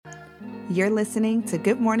You're listening to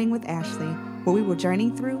Good Morning with Ashley, where we will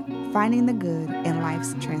journey through finding the good in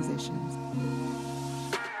life's transitions.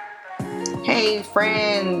 Hey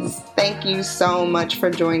friends, thank you so much for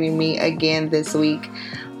joining me again this week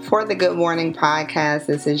for the Good Morning Podcast.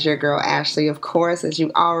 This is your girl Ashley, of course, as you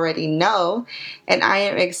already know, and I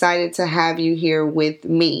am excited to have you here with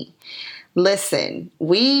me. Listen,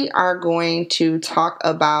 we are going to talk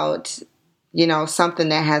about, something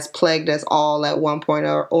that has plagued us all at one point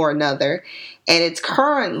or another, and it's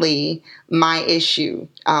currently my issue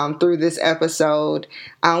through this episode.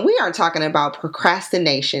 We are talking about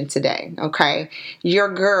procrastination today, okay?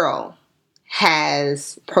 Your girl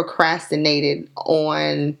has procrastinated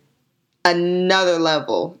on another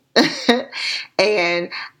level. And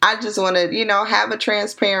I just want to, have a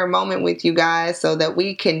transparent moment with you guys so that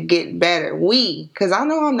we can get better. Because I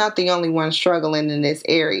know I'm not the only one struggling in this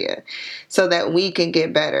area, so that we can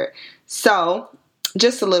get better. So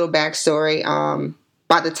just a little backstory.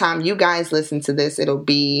 By the time you guys listen to this, it'll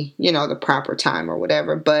be, the proper time or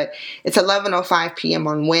whatever. But it's 11:05 p.m.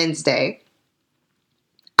 on Wednesday.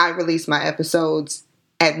 I release my episodes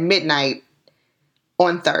at midnight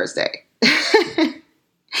on Thursday.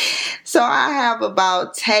 So I have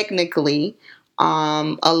about technically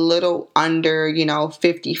a little under,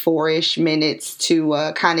 54-ish minutes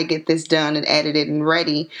to kind of get this done and edited and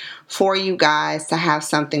ready for you guys to have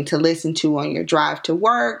something to listen to on your drive to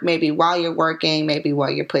work, maybe while you're working, maybe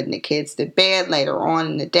while you're putting the kids to bed later on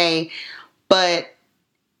in the day. But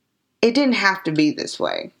it didn't have to be this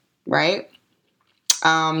way, right?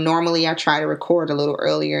 Normally I try to record a little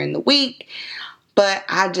earlier in the week. But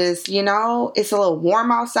I just, it's a little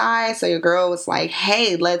warm outside. So your girl was like,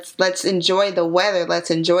 hey, let's enjoy the weather.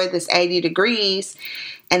 Let's enjoy this 80 degrees.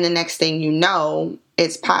 And the next thing you know,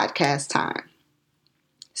 it's podcast time.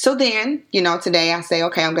 So then, today I say,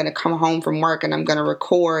 okay, I'm going to come home from work and I'm going to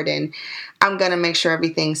record and I'm going to make sure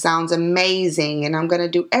everything sounds amazing. And I'm going to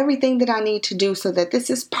do everything that I need to do so that this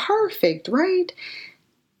is perfect, right?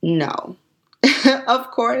 No.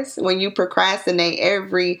 Of course, when you procrastinate,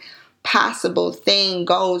 every possible thing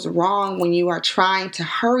goes wrong when you are trying to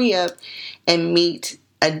hurry up and meet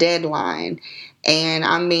a deadline. And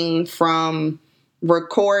I mean, from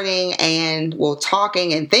recording and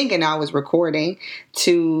talking and thinking I was recording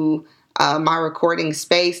to my recording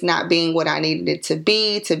space not being what I needed it to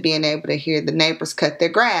being able to hear the neighbors cut their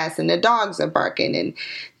grass and the dogs are barking and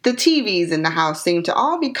the TVs in the house seem to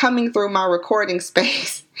all be coming through my recording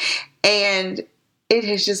space. And it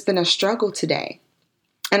has just been a struggle today.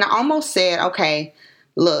 And I almost said, okay,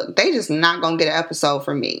 look, they just not going to get an episode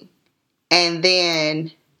from me. And then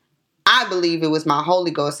I believe it was my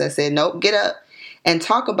Holy Ghost that said, nope, get up and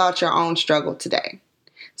talk about your own struggle today.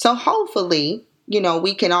 So hopefully,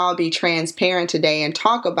 we can all be transparent today and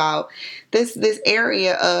talk about this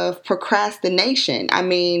area of procrastination. I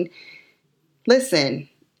mean, listen,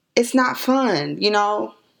 it's not fun,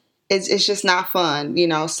 it's just not fun,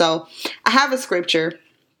 So I have a scripture.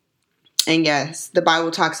 And yes, the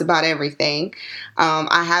Bible talks about everything.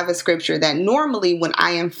 I have a scripture that normally when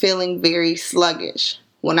I am feeling very sluggish,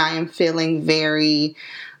 when I am feeling very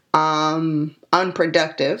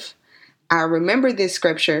unproductive, I remember this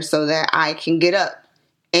scripture so that I can get up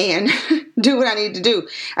and do what I need to do.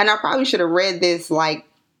 And I probably should have read this like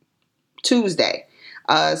Tuesday.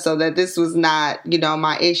 So that this was not,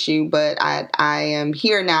 my issue, but I am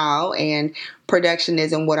here now and production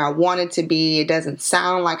isn't what I want it to be. It doesn't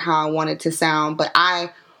sound like how I want it to sound, but I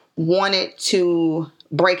wanted to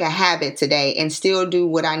break a habit today and still do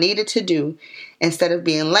what I needed to do instead of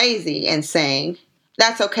being lazy and saying,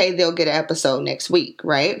 that's okay, they'll get an episode next week,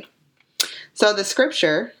 right? So the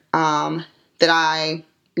scripture that I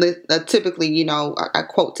typically, I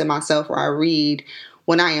quote to myself or I read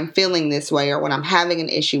when I am feeling this way or when I'm having an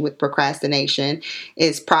issue with procrastination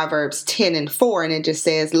is Proverbs 10:4. And it just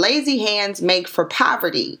says, lazy hands make for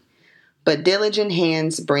poverty, but diligent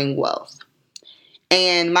hands bring wealth.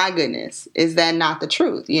 And my goodness, is that not the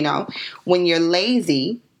truth? When you're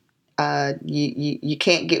lazy, you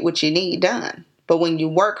can't get what you need done. But when you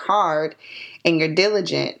work hard and you're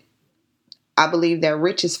diligent, I believe that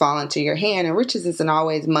riches fall into your hand. And riches isn't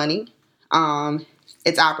always money.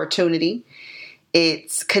 It's opportunity.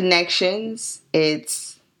 It's connections,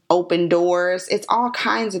 it's open doors, it's all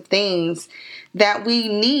kinds of things that we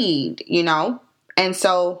need, And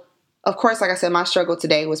so, of course, like I said, my struggle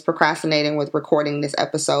today was procrastinating with recording this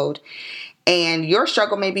episode. And your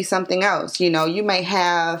struggle may be something else. You may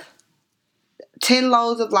have 10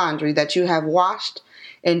 loads of laundry that you have washed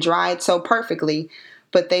and dried so perfectly,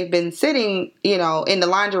 but they've been sitting, in the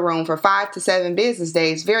laundry room for 5 to 7 business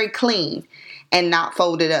days, very clean and not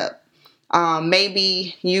folded up.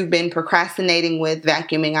 Maybe you've been procrastinating with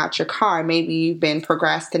vacuuming out your car. Maybe you've been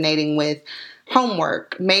procrastinating with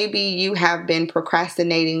homework. Maybe you have been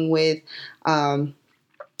procrastinating with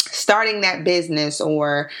starting that business,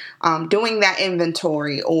 or doing that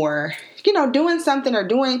inventory, or, doing something, or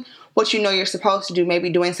doing what you're supposed to do. Maybe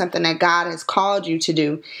doing something that God has called you to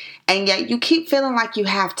do. And yet you keep feeling like you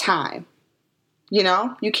have time.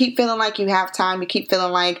 You keep feeling like you have time. You keep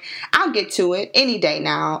feeling like, I'll get to it any day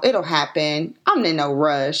now. It'll happen. I'm in no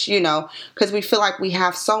rush, because we feel like we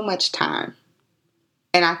have so much time.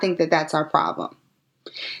 And I think that that's our problem.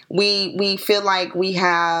 We feel like we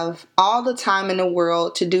have all the time in the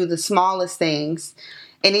world to do the smallest things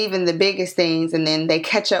and even the biggest things. And then they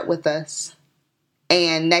catch up with us.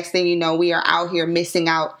 And next thing you know, we are out here missing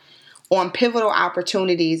out on pivotal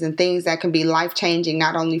opportunities and things that can be life-changing,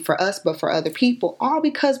 not only for us, but for other people, all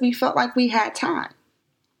because we felt like we had time.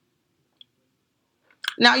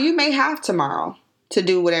 Now, you may have tomorrow to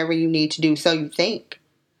do whatever you need to do, so you think.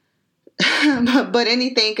 But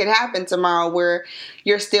anything could happen tomorrow where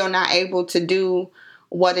you're still not able to do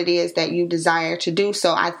what it is that you desire to do.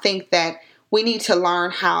 So I think that we need to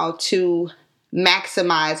learn how to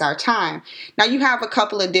maximize our time. Now, you have a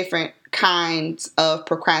couple of different kinds of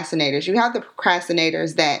procrastinators. You have the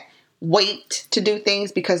procrastinators that wait to do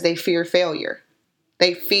things because they fear failure.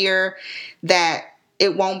 They fear that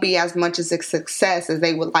it won't be as much as a success as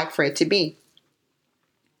they would like for it to be.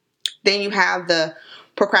 Then you have the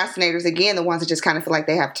procrastinators, again, the ones that just kind of feel like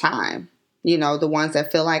they have time. The ones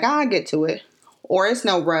that feel like, I'll get to it, or it's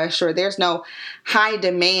no rush, or there's no high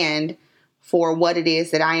demand for what it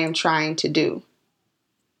is that I am trying to do.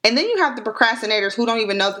 And then you have the procrastinators who don't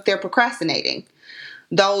even know that they're procrastinating.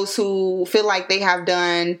 Those who feel like they have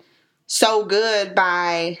done so good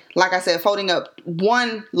by, like I said, folding up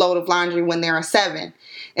one load of laundry when there are 7.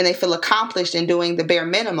 And they feel accomplished in doing the bare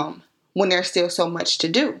minimum when there's still so much to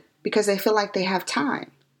do because they feel like they have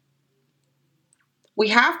time. We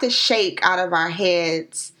have to shake out of our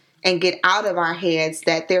heads and get out of our heads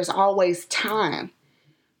that there's always time.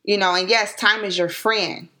 And yes, time is your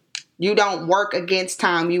friend. You don't work against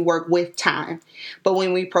time, you work with time. But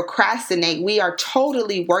when we procrastinate, we are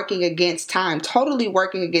totally working against time, totally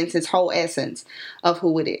working against its whole essence of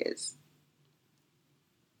who it is.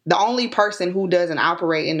 The only person who doesn't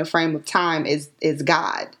operate in the frame of time is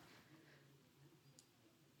God.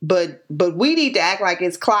 But we need to act like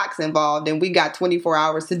it's clocks involved and we got 24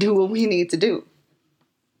 hours to do what we need to do.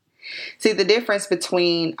 See, the difference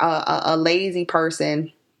between a lazy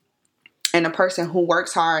person and a person who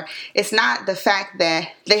works hard, it's not the fact that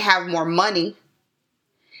they have more money.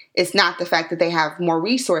 It's not the fact that they have more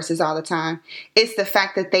resources all the time. It's the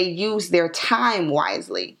fact that they use their time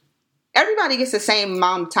wisely. Everybody gets the same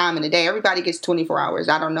amount of time in a day. Everybody gets 24 hours.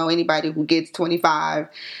 I don't know anybody who gets 25,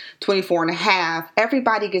 24 and a half.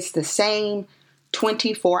 Everybody gets the same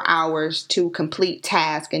 24 hours to complete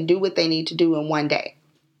tasks and do what they need to do in one day.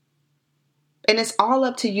 And it's all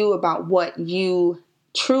up to you about what you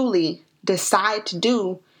truly decide to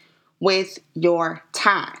do with your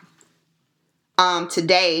time.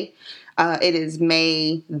 Today, it is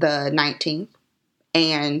May the 19th,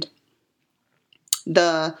 and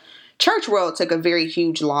the church world took a very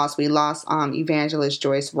huge loss. We lost evangelist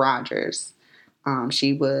Joyce Rogers.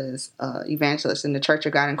 She was an evangelist in the Church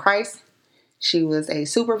of God in Christ. She was a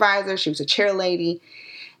supervisor. She was a chair lady,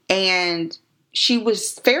 and she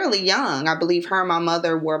was fairly young. I believe her and my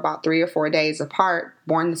mother were about 3 or 4 days apart,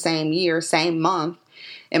 born the same year, same month.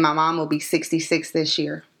 And my mom will be 66 this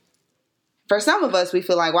year. For some of us, we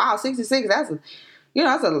feel like, wow, 66,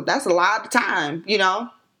 that's a lot of time,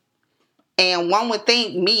 And one would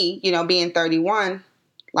think me, being 31,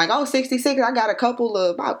 like, 66, I got a couple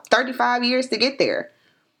of about 35 years to get there.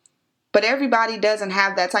 But everybody doesn't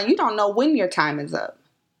have that time. You don't know when your time is up.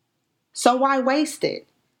 So why waste it?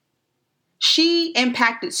 She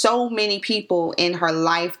impacted so many people in her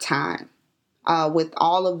lifetime with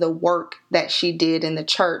all of the work that she did in the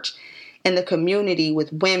church, in the community,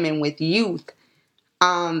 with women, with youth,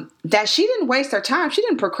 that she didn't waste her time. She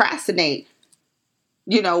didn't procrastinate,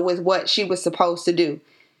 with what she was supposed to do.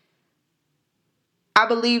 I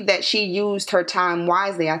believe that she used her time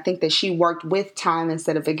wisely. I think that she worked with time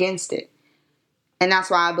instead of against it. And that's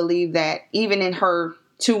why I believe that even in her,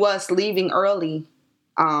 to us, leaving early,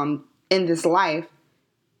 in this life,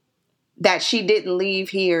 that she didn't leave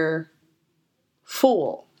here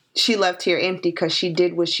full. She left here empty because she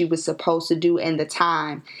did what she was supposed to do in the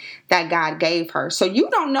time that God gave her. So you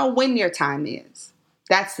don't know when your time is.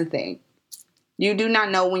 That's the thing. You do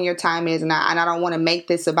not know when your time is. And I don't want to make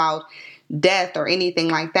this about death or anything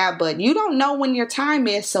like that, but you don't know when your time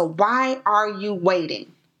is. So why are you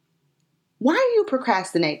waiting? Why are you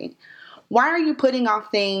procrastinating? Why are you putting off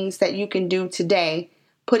things that you can do today,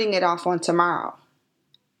 putting it off on tomorrow?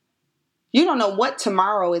 You don't know what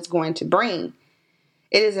tomorrow is going to bring.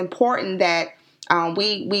 It is important that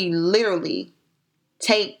we literally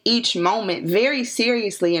take each moment very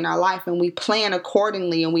seriously in our life, and we plan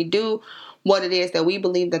accordingly, and we do what it is that we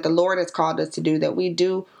believe that the Lord has called us to do, that we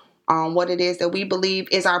do what it is that we believe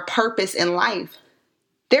is our purpose in life.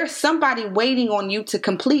 There's somebody waiting on you to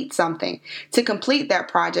complete something, to complete that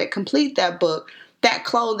project, complete that book, that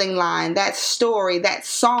clothing line, that story, that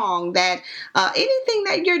song, that anything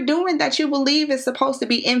that you're doing that you believe is supposed to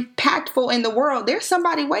be impactful in the world. There's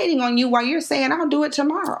somebody waiting on you while you're saying, I'll do it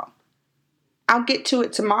tomorrow. I'll get to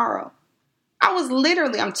it tomorrow.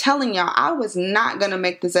 I'm telling y'all, I was not going to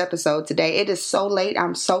make this episode today. It is so late.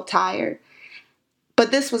 I'm so tired.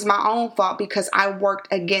 But this was my own fault because I worked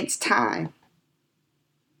against time.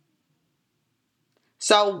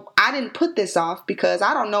 So I didn't put this off because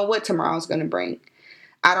I don't know what tomorrow's going to bring.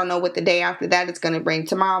 I don't know what the day after that is going to bring.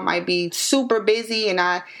 Tomorrow might be super busy and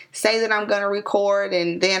I say that I'm going to record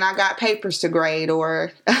and then I got papers to grade,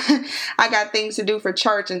 or I got things to do for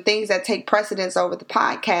church and things that take precedence over the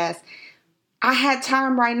podcast. I had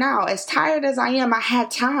time right now. As tired as I am, I had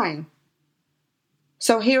time.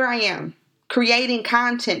 So here I am, creating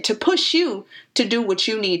content to push you to do what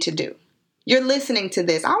you need to do. You're listening to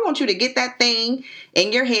this. I want you to get that thing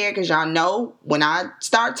in your head, because y'all know when I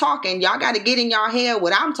start talking, y'all got to get in your head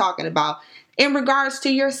what I'm talking about in regards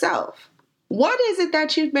to yourself. What is it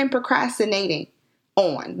that you've been procrastinating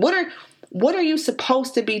on? What are you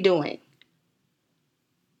supposed to be doing?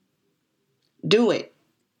 Do it.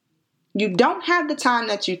 You don't have the time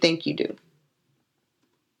that you think you do.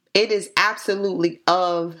 It is absolutely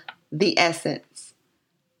of the essence.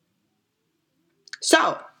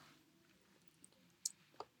 So,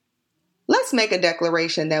 let's make a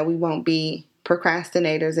declaration that we won't be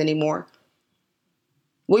procrastinators anymore.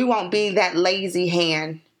 We won't be that lazy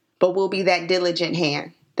hand, but we'll be that diligent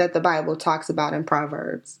hand that the Bible talks about in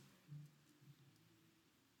Proverbs.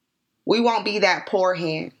 We won't be that poor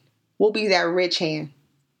hand. We'll be that rich hand.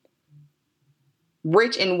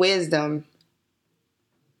 Rich in wisdom.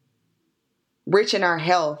 Rich in our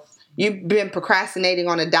health. You've been procrastinating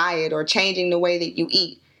on a diet or changing the way that you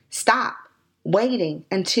eat. Stop waiting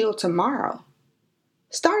until tomorrow.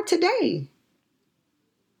 Start today.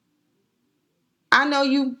 I know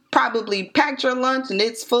you probably packed your lunch and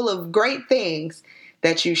it's full of great things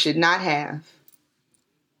that you should not have.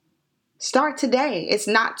 Start today. It's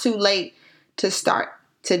not too late to start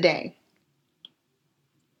today.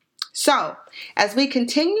 So, as we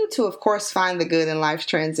continue to, of course, find the good in life's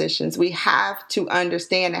transitions, we have to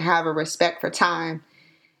understand and have a respect for time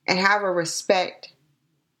and have a respect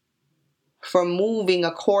for moving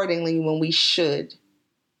accordingly when we should,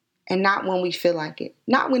 and not when we feel like it,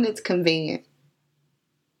 not when it's convenient,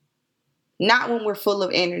 not when we're full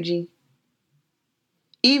of energy,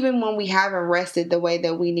 even when we haven't rested the way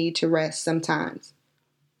that we need to rest sometimes.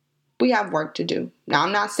 We have work to do. Now,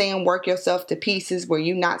 I'm not saying work yourself to pieces where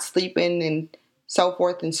you're not sleeping and so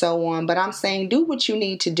forth and so on, but I'm saying do what you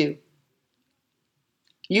need to do.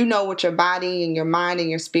 You know what your body and your mind and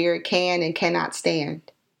your spirit can and cannot stand.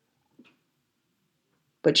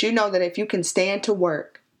 But you know that if you can stand to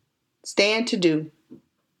work, stand to do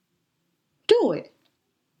it.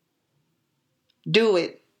 Do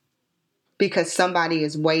it because somebody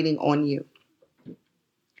is waiting on you.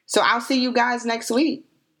 So I'll see you guys next week.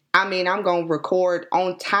 I'm going to record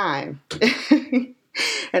on time.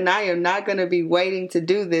 And I am not going to be waiting to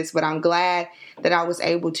do this, but I'm glad that I was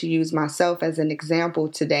able to use myself as an example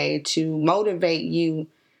today to motivate you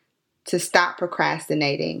to stop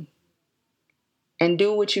procrastinating and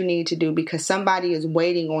do what you need to do, because somebody is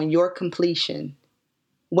waiting on your completion,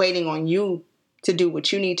 waiting on you to do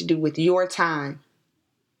what you need to do with your time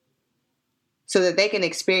so that they can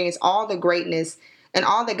experience all the greatness and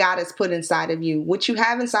all that God has put inside of you. What you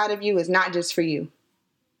have inside of you is not just for you.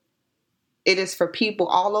 It is for people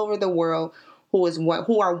all over the world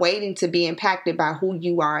who are waiting to be impacted by who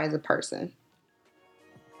you are as a person.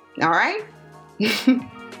 All right?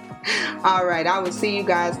 All right. I will see you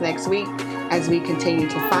guys next week as we continue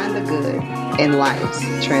to find the good in life's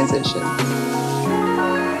transition.